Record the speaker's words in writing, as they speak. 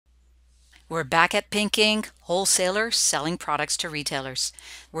We're back at Pink Ink, wholesalers selling products to retailers.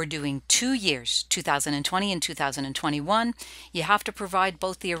 We're doing 2 years, 2020 and 2021. You have to provide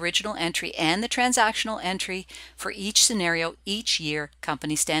both the original entry and the transactional entry for each scenario each year.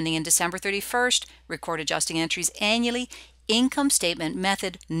 Company standing in December 31st, record adjusting entries annually, income statement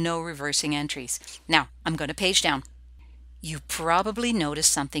method, no reversing entries. Now, I'm going to page down. You probably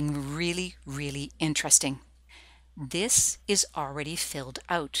noticed something really interesting. This is already filled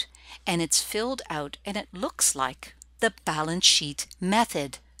out, and it's filled out and it looks like the balance sheet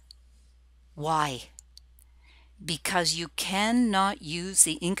method. Why? Because you cannot use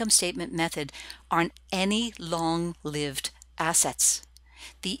the income statement method on any long-lived assets.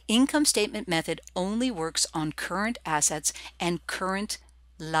 The income statement method only works on current assets and current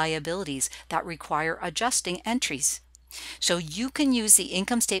liabilities that require adjusting entries. So you can use the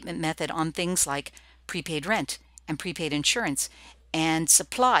income statement method on things like prepaid rent and prepaid insurance and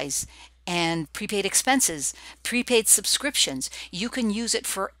supplies and prepaid expenses, prepaid subscriptions. You can use it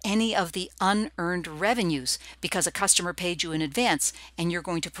for any of the unearned revenues because a customer paid you in advance and you're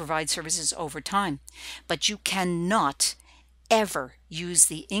going to provide services over time. But you cannot ever use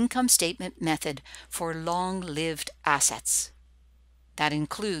the income statement method for long-lived assets. That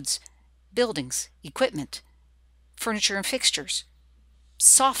includes buildings, equipment, furniture and fixtures,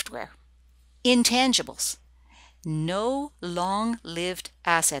 software, intangibles. No long-lived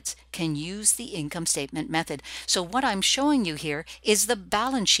assets can use the income statement method. So what I'm showing you here is the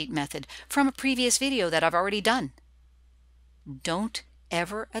balance sheet method from a previous video that I've already done. Don't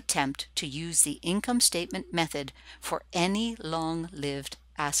ever attempt to use the income statement method for any long-lived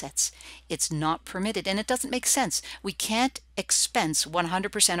assets. It's not permitted and it doesn't make sense. We can't expense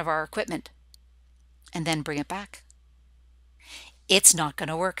 100% of our equipment and then bring it back. It's not going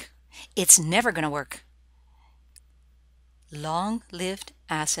to work. It's never going to work. Long-lived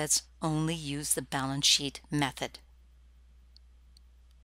assets only use the balance sheet method.